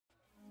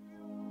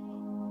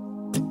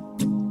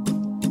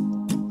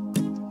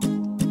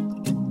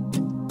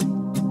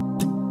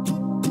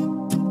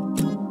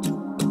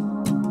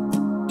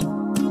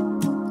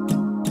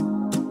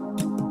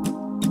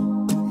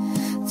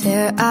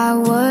Here I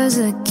was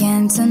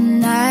again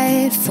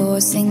tonight,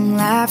 forcing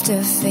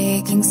laughter,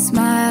 faking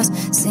smiles.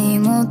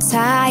 Same old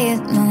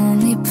tired,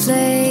 lonely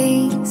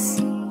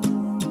place.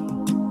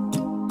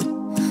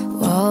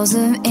 Walls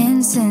of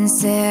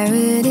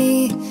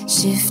insincerity,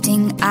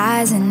 shifting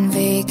eyes and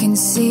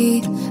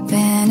vacancy.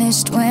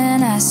 Vanished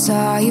when I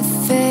saw your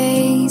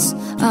face.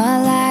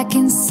 All I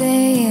can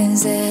say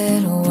is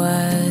it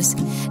was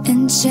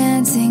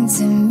enchanting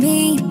to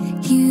meet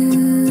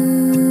you.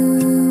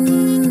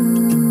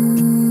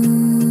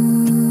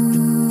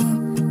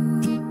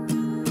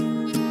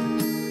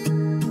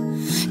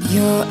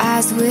 Your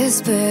eyes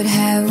whispered,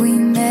 have we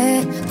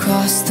met?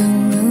 Across the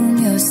room,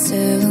 your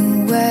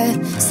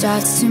silhouette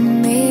starts to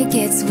make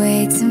its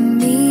way to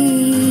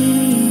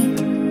me.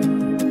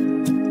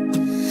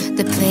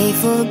 The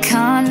playful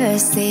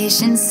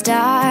conversation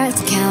starts,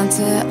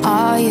 counter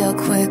all your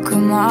quick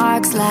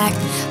remarks like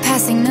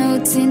passing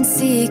notes in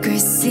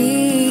secrecy.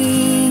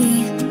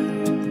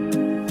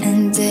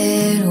 And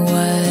it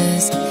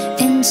was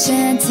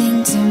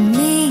enchanting to me.